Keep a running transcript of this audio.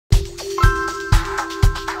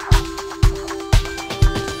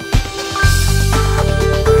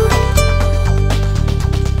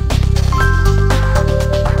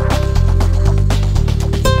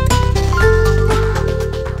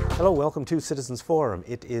Welcome to Citizens Forum.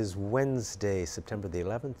 It is Wednesday, September the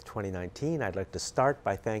 11th, 2019. I'd like to start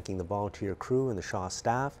by thanking the volunteer crew and the Shaw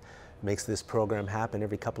staff. It makes this program happen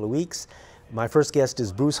every couple of weeks. My first guest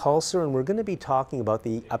is Bruce Hulser, and we're going to be talking about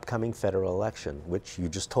the upcoming federal election, which you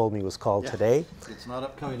just told me was called today. It's not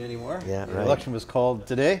upcoming anymore. Yeah, the election was called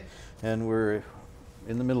today, and we're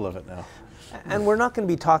in the middle of it now. And we're not going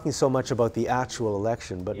to be talking so much about the actual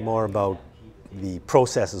election, but more about the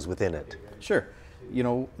processes within it. Sure. You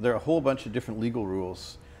know, there are a whole bunch of different legal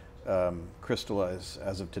rules crystallized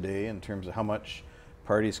as of today in terms of how much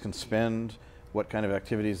parties can spend, what kind of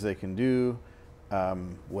activities they can do.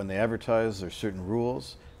 When they advertise, there's certain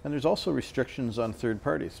rules. And there's also restrictions on third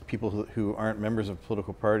parties, people who aren't members of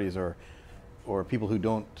political parties or people who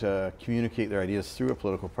don't communicate their ideas through a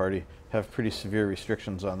political party have pretty severe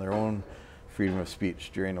restrictions on their own freedom of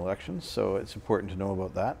speech during elections. So it's important to know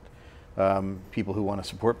about that. People who want to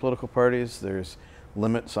support political parties, there's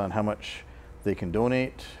limits on how much they can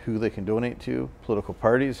donate, who they can donate to. Political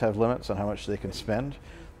parties have limits on how much they can spend.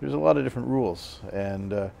 There's a lot of different rules.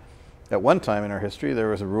 And at one time in our history, there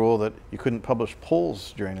was a rule that you couldn't publish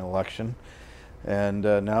polls during an election. And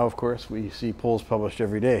now, of course, we see polls published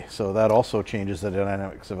every day. So that also changes the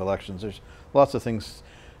dynamics of elections. There's lots of things,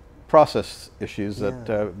 process issues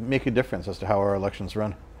that make a difference as to how our elections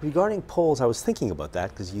run. Regarding polls, I was thinking about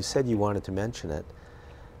that because you said you wanted to mention it.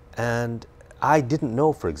 And I didn't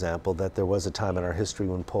know, for example, that there was a time in our history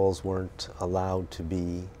when polls weren't allowed to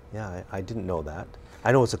be, I didn't know that.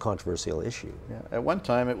 I know it's a controversial issue. Yeah. At one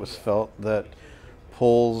time it was felt that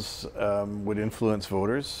polls would influence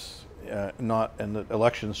voters, and that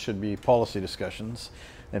elections should be policy discussions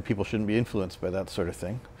and people shouldn't be influenced by that sort of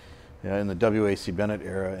thing. In the W.A.C. Bennett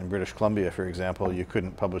era in British Columbia, for example, you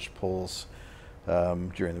couldn't publish polls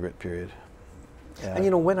during the writ period. And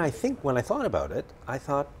you know, when I thought about it, I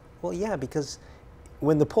thought, well, yeah, because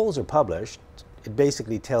when the polls are published, it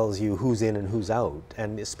basically tells you who's in and who's out.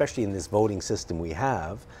 And especially in this voting system we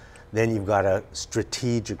have, then you've got to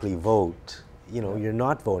strategically vote. You know, you're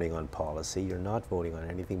not voting on policy, you're not voting on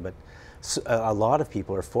anything, but a lot of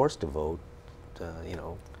people are forced to vote, you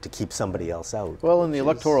know, to keep somebody else out. Well, in the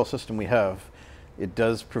electoral system we have, it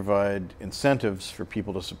does provide incentives for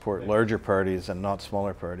people to support larger parties and not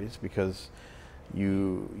smaller parties, because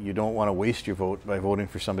you don't want to waste your vote by voting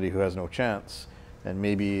for somebody who has no chance, and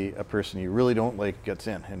maybe a person you really don't like gets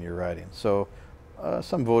in your riding. So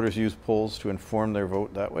some voters use polls to inform their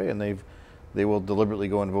vote that way, and they will deliberately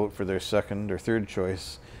go and vote for their second or third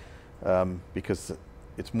choice because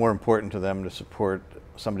it's more important to them to support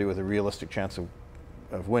somebody with a realistic chance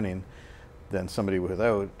of winning than somebody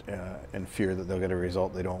without, and fear that they'll get a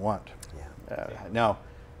result they don't want. Now,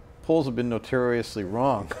 polls have been notoriously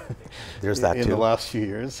wrong There's that in too. the last few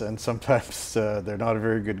years, and sometimes they're not a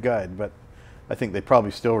very good guide, but I think they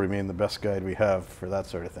probably still remain the best guide we have for that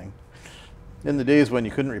sort of thing. In the days when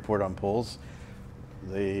you couldn't report on polls,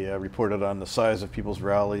 they reported on the size of people's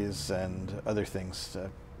rallies and other things.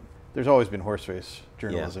 There's always been horse race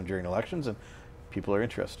journalism during elections, and people are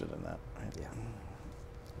interested in that.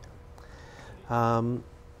 Right?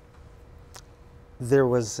 There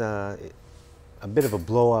was a bit of a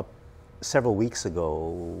blow-up several weeks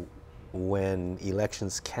ago when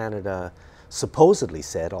Elections Canada supposedly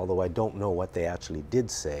said, although I don't know what they actually did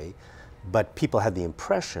say, but people had the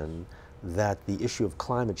impression that the issue of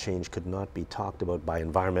climate change could not be talked about by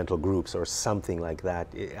environmental groups or something like that.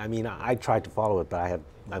 I mean, I tried to follow it, but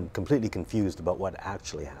I'm completely confused about what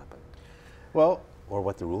actually happened. Well, or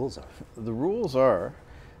what the rules are. The rules are,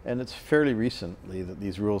 and it's fairly recently that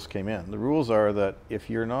these rules came in, the rules are that if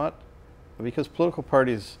you're not, because political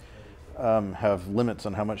parties have limits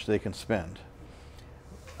on how much they can spend,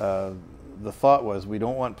 the thought was we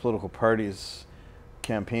don't want political parties'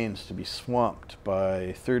 campaigns to be swamped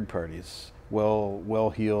by third parties,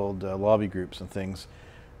 well-heeled lobby groups and things,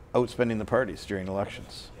 outspending the parties during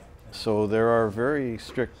elections. So there are very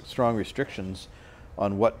strong restrictions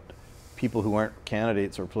on what people who aren't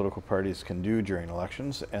candidates or political parties can do during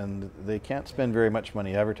elections, and they can't spend very much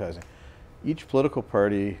money advertising. Each political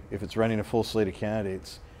party, if it's running a full slate of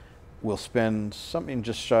candidates, will spend something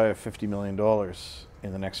just shy of $50 million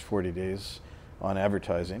in the next 40 days on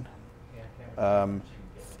advertising.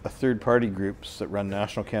 Third-party groups that run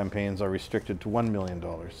national campaigns are restricted to $1 million,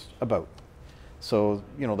 about. So,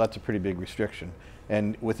 you know, that's a pretty big restriction.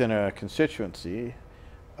 And within a constituency,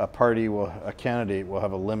 a candidate will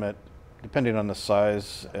have a limit, depending on the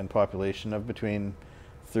size and population, of between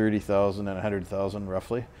 30,000 and 100,000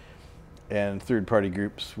 roughly. And third-party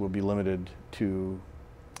groups will be limited to,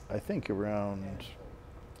 I think, around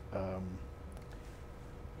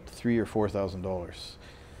 $3,000 or $4,000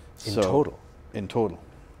 in total. In total.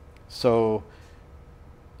 So,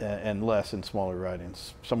 and less in smaller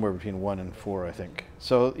ridings, somewhere between 1 and 4, I think.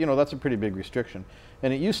 So, you know, that's a pretty big restriction.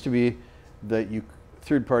 And it used to be that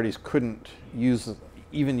third parties couldn't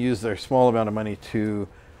even use their small amount of money to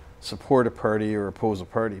support a party or oppose a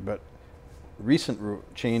party. But recent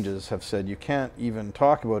changes have said you can't even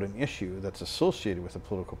talk about an issue that's associated with a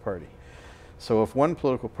political party. So if one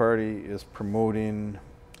political party is promoting,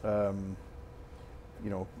 you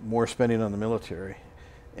know, more spending on the military,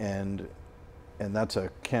 and that's a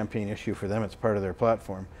campaign issue for them, it's part of their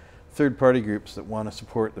platform, third-party groups that want to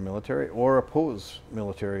support the military or oppose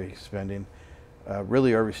military spending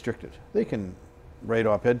really are restricted. They can write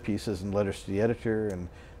op-ed pieces and letters to the editor, and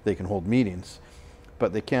they can hold meetings,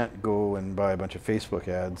 but they can't go and buy a bunch of Facebook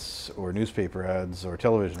ads or newspaper ads or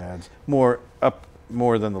television ads more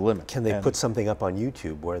than the limit. Can they put something up on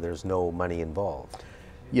YouTube where there's no money involved?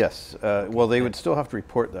 Yes. Well, they would still have to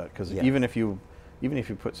report that, because Yeah. even if you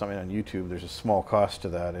put something on YouTube, there's a small cost to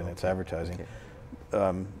that, and it's advertising.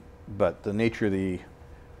 Okay. But the nature of the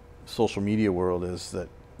social media world is that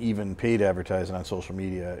even paid advertising on social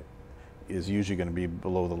media is usually going to be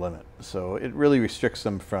below the limit. So it really restricts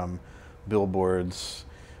them from billboards,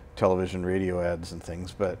 television, radio ads, and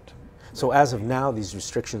things. But so as of now, these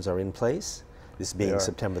restrictions are in place, this being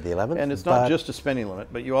September the 11th. And it's not just a spending limit,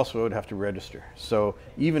 but you also would have to register. So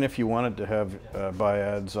even if you wanted to have buy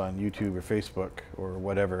ads on YouTube or Facebook or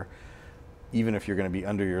whatever, even if you're going to be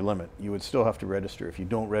under your limit, you would still have to register. If you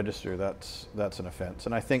don't register, that's an offense.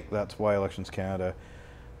 And I think that's why Elections Canada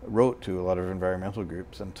wrote to a lot of environmental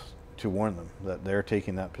groups and to warn them that they're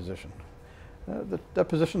taking that position. That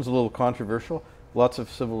position's a little controversial. Lots of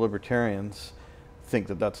civil libertarians think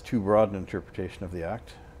that that's too broad an interpretation of the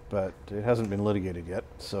Act, but it hasn't been litigated yet.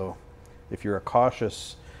 So if you're a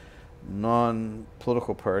cautious,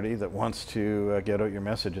 non-political party that wants to get out your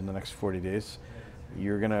message in the next 40 days,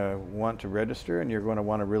 you're going to want to register, and you're going to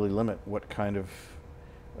want to really limit what kind of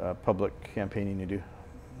public campaigning you do.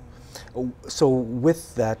 So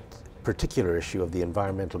with that particular issue of the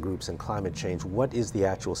environmental groups and climate change, what is the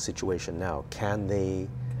actual situation now? Can they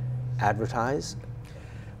advertise?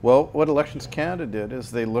 Well, what Elections Canada did is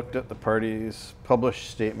they looked at the parties' published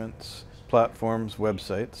statements, platforms,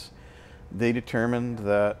 websites. They determined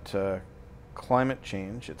that climate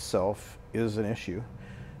change itself is an issue,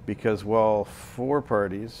 because while four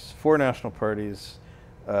national parties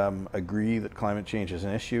agree that climate change is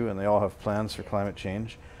an issue and they all have plans for climate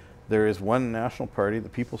change, there is one national party, the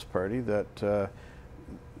People's Party, that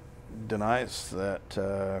denies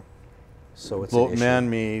that So it's an issue.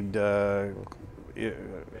 man-made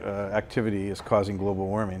activity is causing global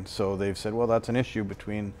warming. So they've said, well, that's an issue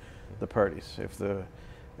between the parties.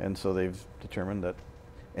 And so they've determined that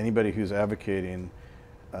anybody who's advocating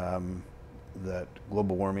that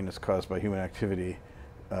global warming is caused by human activity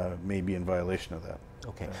may be in violation of that.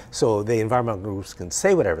 Okay, so the environmental groups can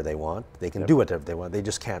say whatever they want, they can do whatever they want, they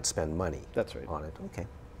just can't spend money That's right. on it. Okay.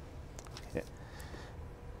 Yeah.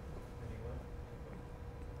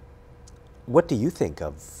 What do you think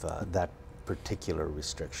of that particular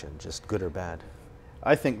restriction, just good or bad?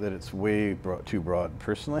 I think that it's way too broad,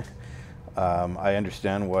 personally. I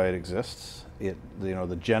understand why it exists.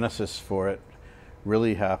 The genesis for it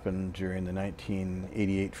really happened during the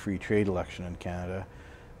 1988 free trade election in Canada,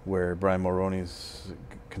 where Brian Mulroney's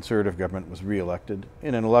Conservative government was re-elected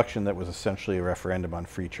in an election that was essentially a referendum on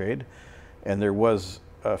free trade. And there was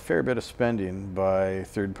a fair bit of spending by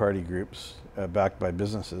third-party groups backed by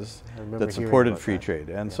businesses that supported free trade.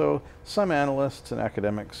 And so some analysts and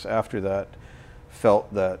academics after that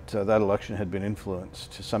felt that that election had been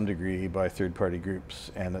influenced to some degree by third-party groups,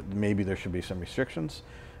 and that maybe there should be some restrictions.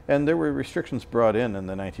 And there were restrictions brought in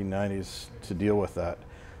the 1990s to deal with that.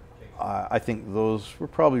 I think those were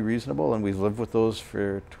probably reasonable, and we've lived with those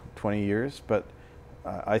for 20 years, but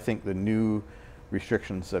I think the new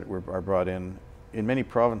restrictions that are brought in many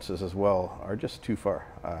provinces as well are just too far.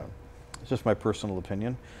 It's just my personal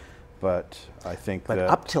opinion, but I think that... But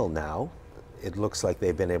up till now, it looks like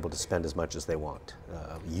they've been able to spend as much as they want.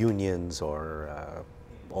 Unions or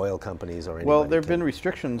oil companies or anybody. Well, there have been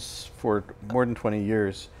restrictions for more than 20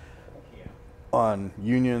 years on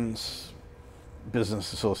unions,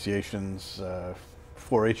 business associations,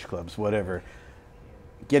 4-H clubs, whatever,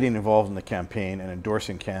 getting involved in the campaign and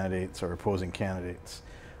endorsing candidates or opposing candidates.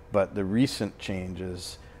 But the recent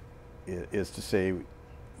changes is to say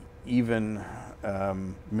even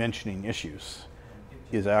mentioning issues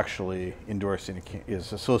is actually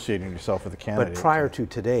is associating yourself with a candidate. But prior to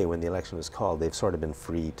today, when the election was called, they've sort of been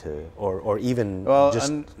free to, or even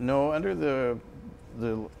no, under the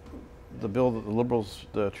bill that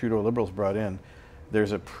the Trudeau Liberals brought in,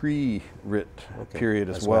 There's a pre-writ period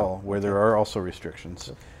as well, where there are also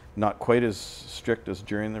restrictions. Not quite as strict as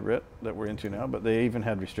during the writ that we're into now, but they even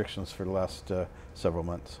had restrictions for the last several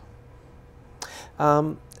months.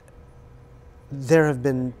 There have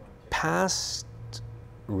been past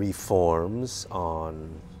reforms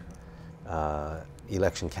on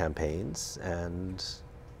election campaigns, and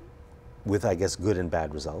with, I guess, good and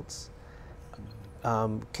bad results.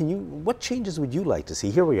 What changes would you like to see?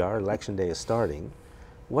 Here we are, election day is starting.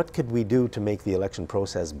 What could we do to make the election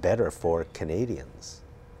process better for Canadians?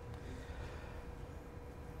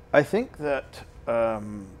 I think that,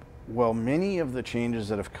 while many of the changes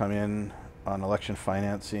that have come in on election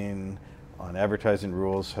financing, on advertising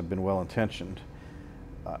rules have been well-intentioned,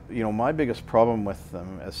 my biggest problem with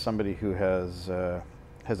them, as somebody who has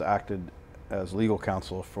acted as legal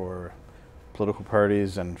counsel for political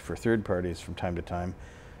parties and for third parties from time to time,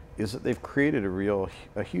 is that they've created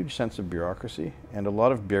a huge sense of bureaucracy and a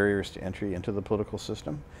lot of barriers to entry into the political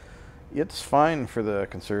system. It's fine for the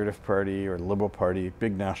Conservative Party or the Liberal Party,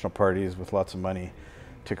 big national parties with lots of money,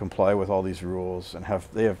 to comply with all these rules and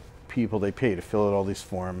they have people they pay to fill out all these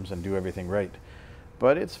forms and do everything right.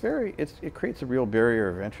 But it creates a real barrier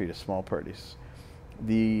of entry to small parties.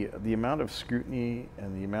 The amount of scrutiny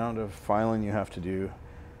and the amount of filing you have to do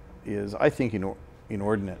is, I think,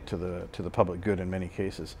 inordinate to the public good in many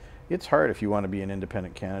cases. It's hard if you want to be an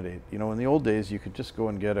independent candidate. In the old days, you could just go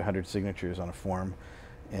and get 100 signatures on a form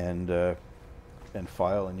and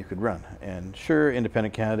file, and you could run. And sure,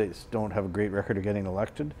 independent candidates don't have a great record of getting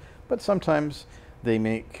elected, but sometimes they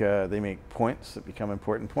make points that become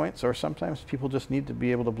important points, or sometimes people just need to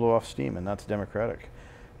be able to blow off steam, and that's democratic.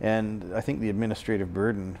 And I think the administrative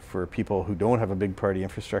burden for people who don't have a big party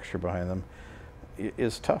infrastructure behind them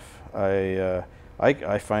is tough.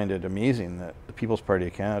 I find it amazing that the People's Party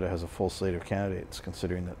of Canada has a full slate of candidates,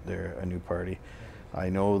 considering that they're a new party. I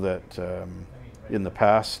know that in the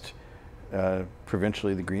past,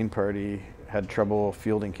 provincially, the Green Party had trouble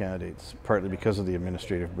fielding candidates, partly because of the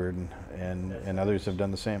administrative burden, and others have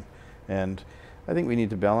done the same. And I think we need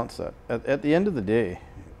to balance that. At the end of the day,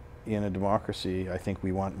 in a democracy, I think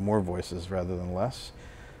we want more voices rather than less.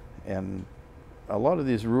 And a lot of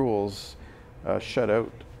these rules shut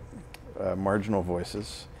out marginal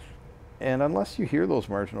voices. And unless you hear those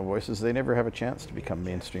marginal voices, they never have a chance to become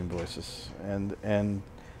mainstream voices. And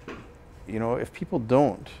if people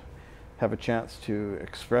don't have a chance to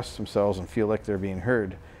express themselves and feel like they're being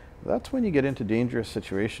heard, that's when you get into dangerous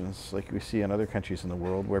situations like we see in other countries in the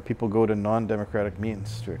world, where people go to non-democratic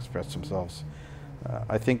means to express themselves.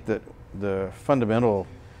 I think that the fundamental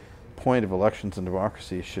point of elections and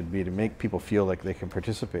democracy should be to make people feel like they can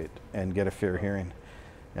participate and get a fair hearing.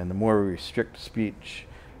 And the more we restrict speech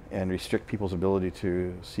and restrict people's ability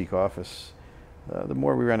to seek office, the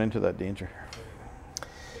more we run into that danger.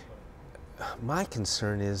 My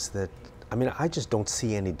concern is that, I just don't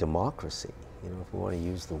see any democracy, if we want to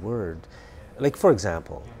use the word. Like, for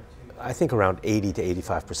example, I think around 80 to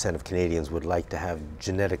 85% of Canadians would like to have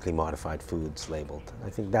genetically modified foods labeled. I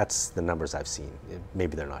think that's the numbers I've seen.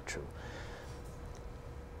 Maybe they're not true.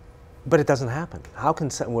 But it doesn't happen. How can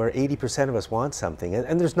where 80% of us want something,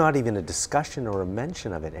 and there's not even a discussion or a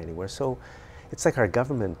mention of it anywhere? So it's like our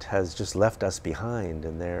government has just left us behind,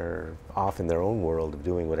 and they're off in their own world of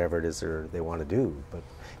doing whatever it is they want to do. But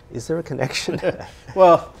is there a connection?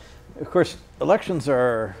 Well, of course, elections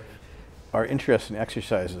are interesting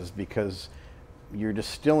exercises because you're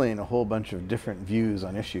distilling a whole bunch of different views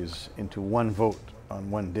on issues into one vote on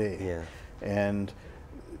one day. Yeah. And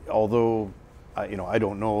although I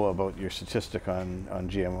don't know about your statistic on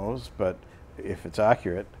GMOs, but if it's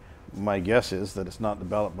accurate, my guess is that it's not the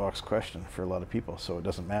ballot box question for a lot of people, so it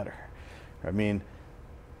doesn't matter.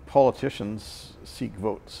 Politicians seek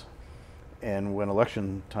votes, and when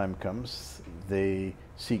election time comes, they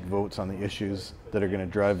seek votes on the issues that are going to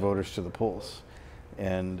drive voters to the polls.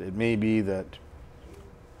 And it may be that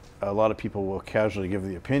a lot of people will casually give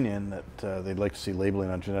the opinion that they'd like to see labeling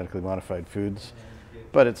on genetically modified foods,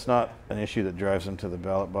 but it's not an issue that drives them to the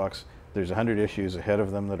ballot box. There's 100 issues ahead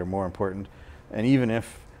of them that are more important. And even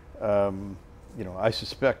if, I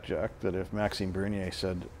suspect, Jack, that if Maxime Bernier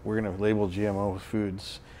said, we're going to label GMO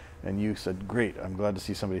foods, and you said, great, I'm glad to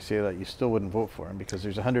see somebody say that, you still wouldn't vote for him because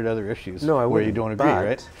there's 100 other issues where you don't agree,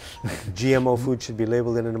 right? GMO food should be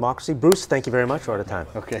labeled in a democracy. Bruce, thank you very much. We're out of time.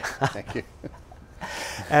 Okay, thank you.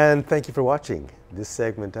 And thank you for watching this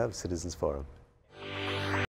segment of Citizens Forum.